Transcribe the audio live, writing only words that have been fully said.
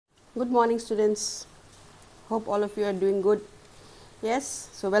Good morning, students. Hope all of you are doing good. Yes,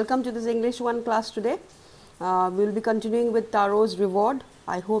 so welcome to this English 1 class today. We will be continuing with Taro's reward.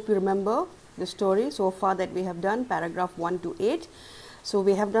 I hope you remember the story so far that we have done, paragraph 1 to 8. So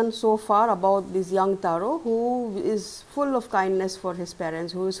we have done so far about this young Taro who is full of kindness for his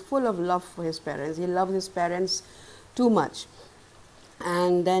parents, who is full of love for his parents. He loves his parents too much.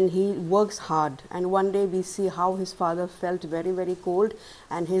 And then he works hard, and one day we see how his father felt very cold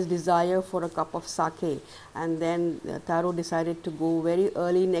and his desire for a cup of sake, and then Taro decided to go very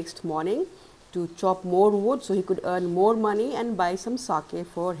early next morning to chop more wood so he could earn more money and buy some sake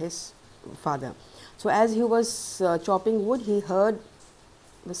for his father. So as he was chopping wood, he heard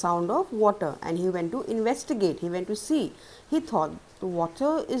the sound of water and he went to investigate. He went to see. He thought the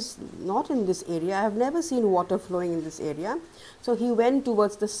water is not in this area. I have never seen water flowing in this area. So he went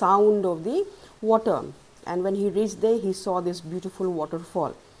towards the sound of the water, and when he reached there, he saw this beautiful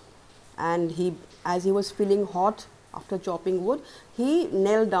waterfall. And as he was feeling hot after chopping wood, he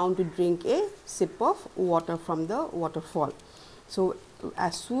knelt down to drink a sip of water from the waterfall. So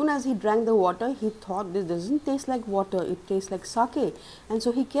as soon as he drank the water, he thought, this doesn't taste like water, it tastes like sake. And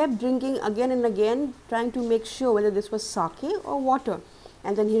so he kept drinking again and again, trying to make sure whether this was sake or water.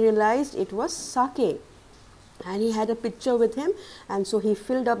 And then he realized it was sake. And he had a pitcher with him, and so he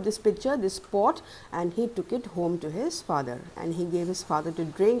filled up this pitcher, this pot, and he took it home to his father, and he gave his father to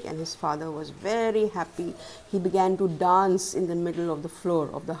drink, and his father was very happy. He began to dance in the middle of the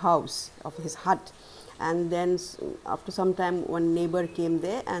floor of the house, of his hut. And then after some time, one neighbor came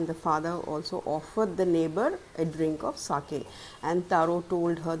there, and the father also offered the neighbor a drink of sake. And Taro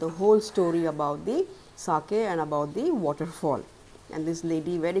told her the whole story about the sake and about the waterfall. And this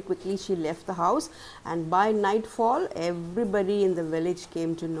lady, very quickly she left the house, and by nightfall everybody in the village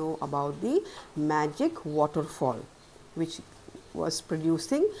came to know about the magic waterfall, which was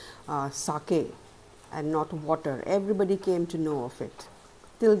producing sake and not water. Everybody came to know of it.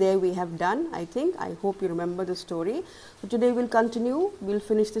 Till there we have done, I think. I hope you remember the story. So today we'll continue. We'll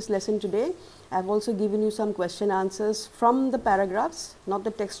finish this lesson today. I've also given you some question answers from the paragraphs, not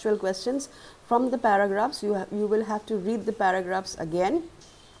the textual questions. From the paragraphs, you will have to read the paragraphs again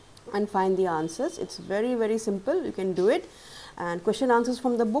and find the answers. It's very simple. You can do it. And question answers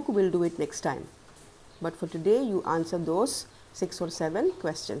from the book, we'll do it next time. But for today, you answer those 6 or 7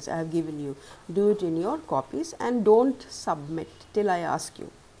 questions I have given you. Do it in your copies and don't submit till I ask you.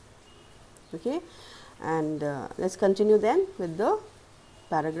 Okay? And let's continue then with the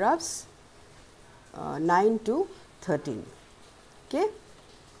paragraphs 9 to 13. Okay?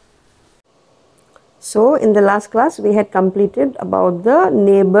 So in the last class we had completed about the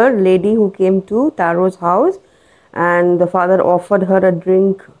neighbor lady who came to Taro's house, and the father offered her a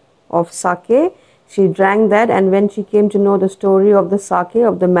drink of sake. She drank that, and when she came to know the story of the sake,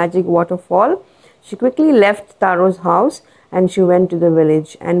 of the magic waterfall, she quickly left Taro's house and she went to the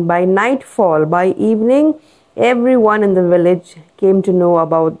village. And by nightfall, by evening, everyone in the village came to know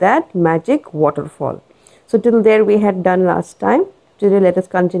about that magic waterfall. So till there we had done last time. Today let us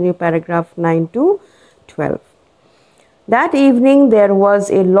continue paragraph 9 to 12. That evening there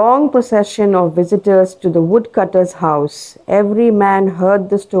was a long procession of visitors to the woodcutter's house. Every man heard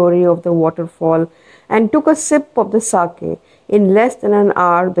the story of the waterfall and took a sip of the sake. In less than an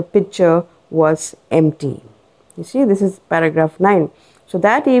hour the pitcher was empty. You see, this is paragraph 9. So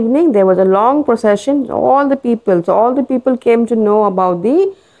that evening there was a long procession. All the people came to know about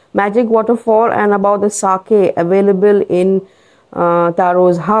the magic waterfall and about the sake available in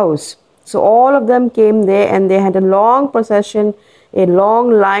Taro's house. So all of them came there, and they had a long procession. A long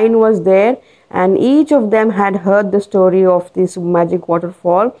line was there, and each of them had heard the story of this magic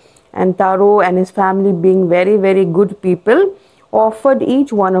waterfall. And Taro and his family, being very good people, offered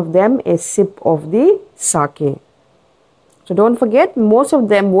each one of them a sip of the sake. So don't forget, most of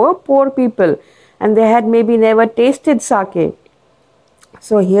them were poor people and they had maybe never tasted sake.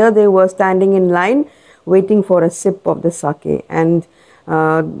 So here they were standing in line waiting for a sip of the sake, and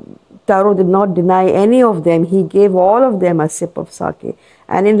Taro did not deny any of them. He gave all of them a sip of sake,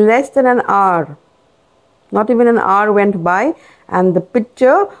 and in less than an hour, not even an hour went by, and the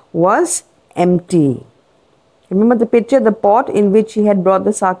pitcher was empty. Remember the pitcher, the pot in which he had brought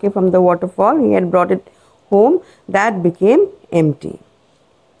the sake from the waterfall, he had brought it home, that became empty.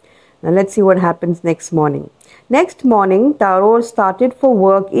 Now let's see what happens next morning. Next morning, Taro started for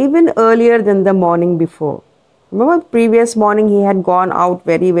work even earlier than the morning before. Remember, previous morning he had gone out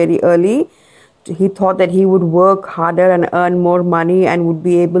very early he thought that he would work harder and earn more money and would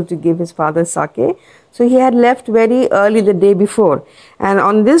be able to give his father sake. So he had left very early the day before, and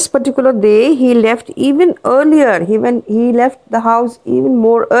on this particular day he left even earlier. He left the house even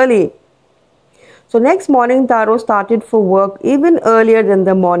more early. So next morning Taro started for work even earlier than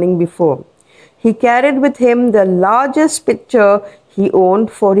the morning before. He carried with him the largest pitcher he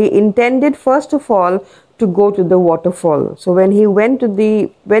owned, for he intended first of all to go to the waterfall. So when he went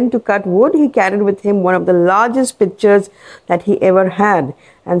to cut wood, he carried with him one of the largest pitchers that he ever had.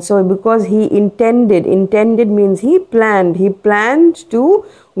 And so because he intended means he planned to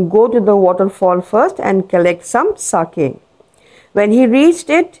go to the waterfall first and collect some sake. When he reached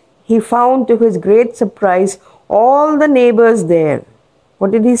it, he found to his great surprise all the neighbors there.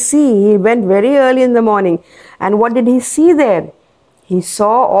 What did he see? He went very early in the morning, and what did he see there? He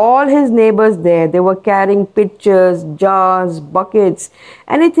saw all his neighbors there. They were carrying pitchers, jars, buckets,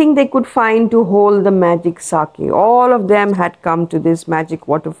 anything they could find to hold the magic sake. All of them had come to this magic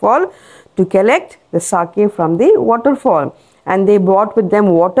waterfall to collect the sake from the waterfall, and they brought with them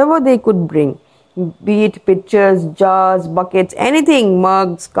whatever they could bring, be it pitchers, jars, buckets, anything,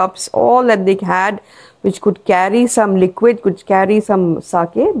 mugs, cups, all that they had which could carry some liquid, could carry some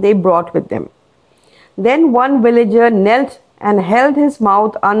sake, they brought with them. Then one villager knelt and held his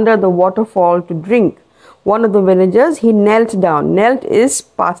mouth under the waterfall to drink. One of the villagers, he knelt down. Knelt is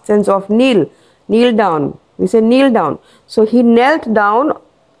past tense of kneel. Kneel down. We say kneel down. So he knelt down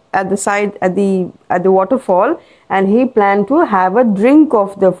at the side, at the waterfall, and he planned to have a drink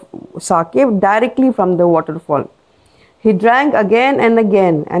of the sake directly from the waterfall. He drank again and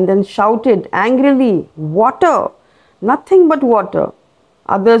again, and then shouted angrily, "Water! Nothing but water!"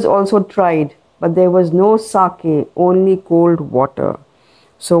 Others also tried, but there was no sake, only cold water.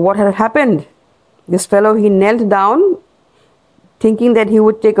 So what had happened? This fellow, he knelt down thinking that he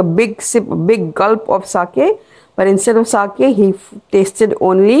would take a big sip, a big gulp of sake, but instead of sake, he tasted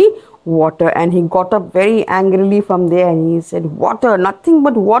only water, and he got up very angrily from there and he said, "Water, nothing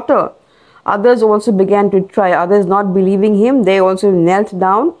but water." Others also began to try. Others, not believing him, they also knelt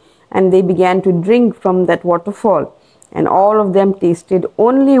down and they began to drink from that waterfall, and all of them tasted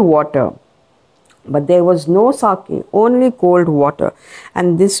only water. But there was no sake, only cold water,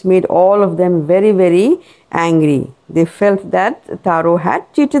 and this made all of them very, very angry. They felt that Taro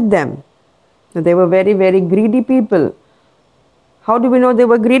had cheated them. They were very, very greedy people. How do we know they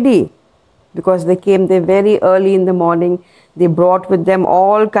were greedy? Because they came there very early in the morning. They brought with them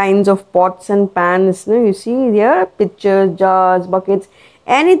all kinds of pots and pans. You see here, pitchers, jars, buckets,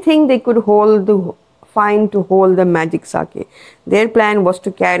 anything they could find to hold the magic sake. Their plan was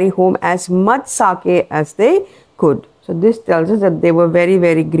to carry home as much sake as they could. So this tells us that they were very,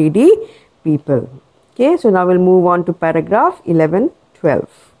 very greedy people. Okay, so now we'll move on to paragraph 11, 12.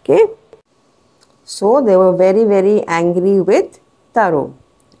 Okay, so they were very, very angry with Taro,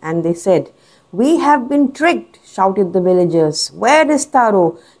 and they said, "We have been tricked," shouted the villagers. "Where is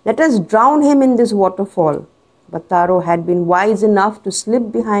Taro? Let us drown him in this waterfall." But Taro had been wise enough to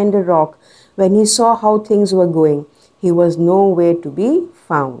slip behind a rock when he saw how things were going. He was nowhere to be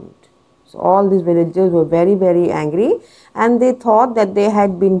found. So all these villagers were very, very angry, and they thought that they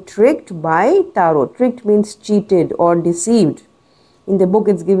had been tricked by Taro. Tricked means cheated or deceived. In the book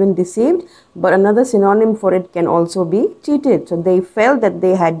it's given deceived, but another synonym for it can also be cheated. So they felt that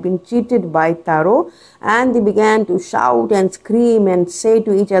they had been cheated by Taro, and they began to shout and scream and say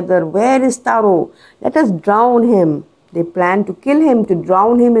to each other, "Where is Taro? Let us drown him." They planned to kill him, to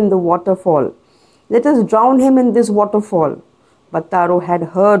drown him in the waterfall. "Let us drown him in this waterfall." But Taro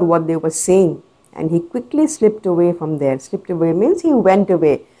had heard what they were saying, and he quickly slipped away from there. Slipped away means he went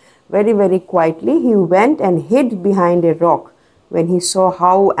away. Very, very quietly he went and hid behind a rock. When he saw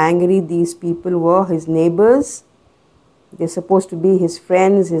how angry these people were, his neighbors, they're supposed to be his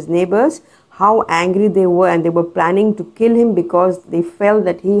friends, his neighbors, how angry they were, and they were planning to kill him because they felt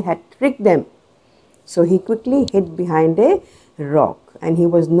that he had tricked them. So he quickly hid behind a rock, and he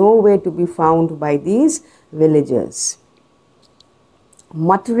was nowhere to be found by these villagers.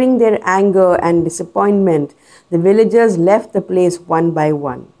 Muttering their anger and disappointment, the villagers left the place one by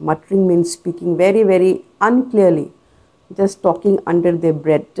one. Muttering means speaking very, very unclearly, just talking under their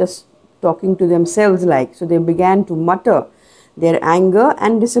breath, just talking to themselves like. So they began to mutter their anger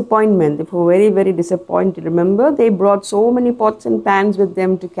and disappointment. They were very, very disappointed. Remember, they brought so many pots and pans with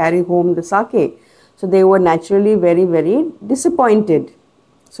them to carry home the sake. So they were naturally very, very disappointed.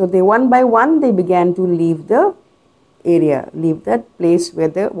 So they one by one, they began to leave the area, leave that place where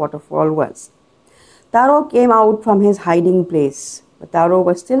the waterfall was. Taro came out from his hiding place. But Taro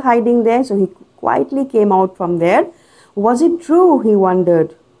was still hiding there, so he quietly came out from there. Was it true, he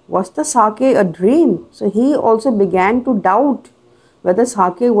wondered? Was the sake a dream? So he also began to doubt whether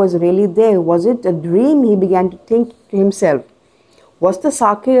sake was really there. Was it a dream? He began to think to himself. Was the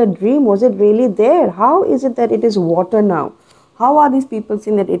sake a dream? Was it really there? How is it that it is water now? How are these people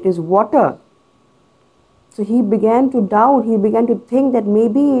saying that it is water? So he began to doubt. He began to think that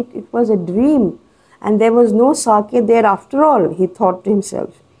maybe it was a dream and there was no sake there after all, he thought to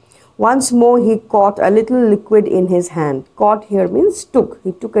himself. Once more he caught a little liquid in his hand. Caught here means took.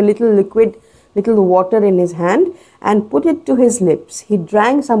 He took a little liquid, little water in his hand and put it to his lips. He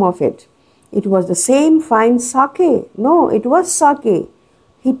drank some of it. It was the same fine sake. No, it was sake.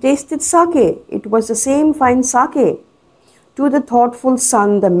 He tasted sake. It was the same fine sake. To the thoughtful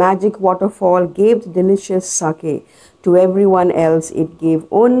sun, the magic waterfall gave the delicious sake. To everyone else, it gave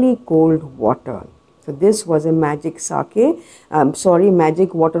only cold water. So this was a magic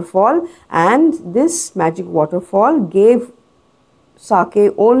magic waterfall, and this magic waterfall gave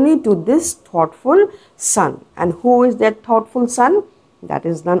sake only to this thoughtful sun. And who is that thoughtful sun? That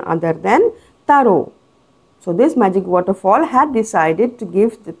is none other than Taro. So this magic waterfall had decided to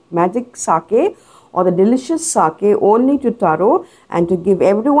give the magic sake or the delicious sake only to Taro, and to give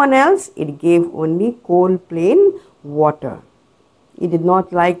everyone else, it gave only cold plain water. It did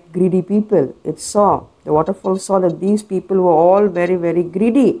not like greedy people. The waterfall saw that these people were all very, very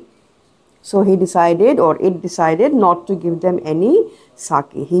greedy. So it decided not to give them any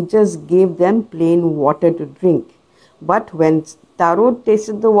sake. He just gave them plain water to drink. But when Taro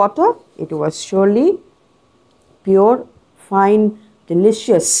tasted the water, it was surely pure, fine,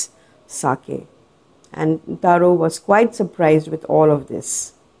 delicious sake. And Taro was quite surprised with all of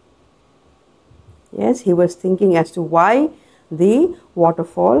this. Yes, he was thinking as to why the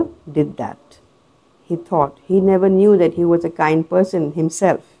waterfall did that. He thought, he never knew that he was a kind person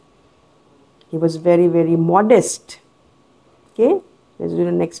himself. He was very, very modest. Okay, let's do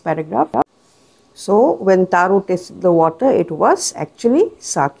the next paragraph. So, when Taro tasted the water, it was actually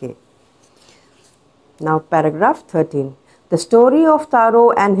sake. Now, paragraph 13. The story of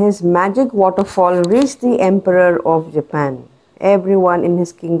Taro and his magic waterfall reached the Emperor of Japan. Everyone in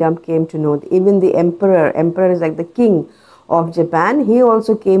his kingdom came to know, even the Emperor is like the king of Japan, he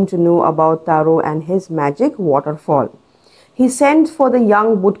also came to know about Taro and his magic waterfall. He sent for the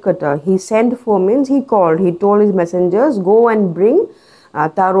young woodcutter. He told his messengers, go and bring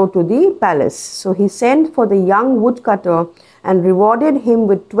Taro to the palace. So he sent for the young woodcutter and rewarded him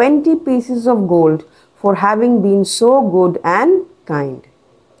with 20 pieces of gold for having been so good and kind.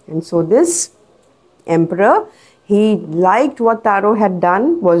 And so this emperor, he liked what Taro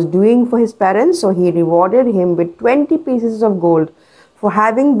was doing for his parents, so he rewarded him with 20 pieces of gold for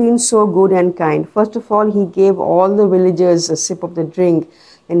having been so good and kind. First of all, he gave all the villagers a sip of the drink,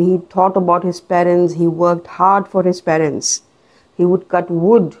 and he thought about his parents. He worked hard for his parents. He would cut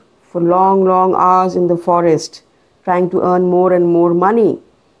wood for long, long hours in the forest, trying to earn more and more money.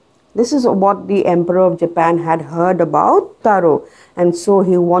 This is what the Emperor of Japan had heard about Taro, and so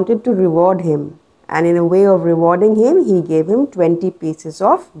he wanted to reward him. And in a way of rewarding him, he gave him 20 pieces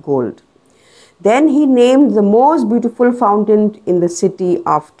of gold. Then he named the most beautiful fountain in the city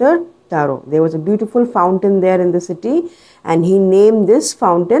after Taro. There was a beautiful fountain there in the city, and he named this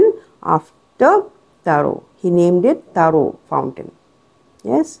fountain after Taro. He named it Taro Fountain.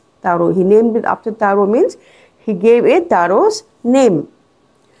 Yes, Taro. He named it after Taro means he gave it Taro's name.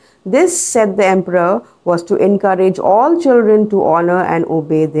 This, said the emperor, was to encourage all children to honor and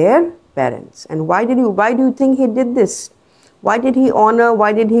obey their parents. And why do you think he did this? Why did he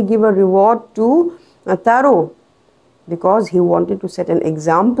give a reward to Taro? Because he wanted to set an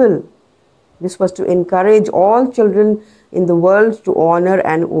example. This was to encourage all children in the world to honor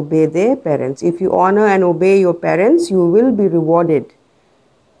and obey their parents. If you honor and obey your parents, you will be rewarded.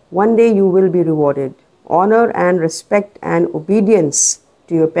 One day you will be rewarded. Honor and respect and obedience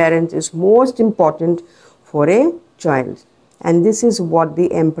to your parents is most important for a child. And this is what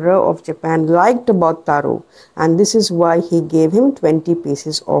the Emperor of Japan liked about Taro. And this is why he gave him 20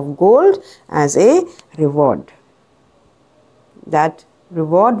 pieces of gold as a reward. That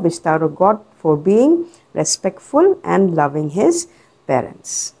reward which Taro got for being respectful and loving his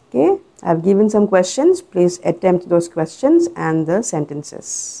parents. Okay, I have given some questions. Please attempt those questions and the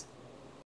sentences.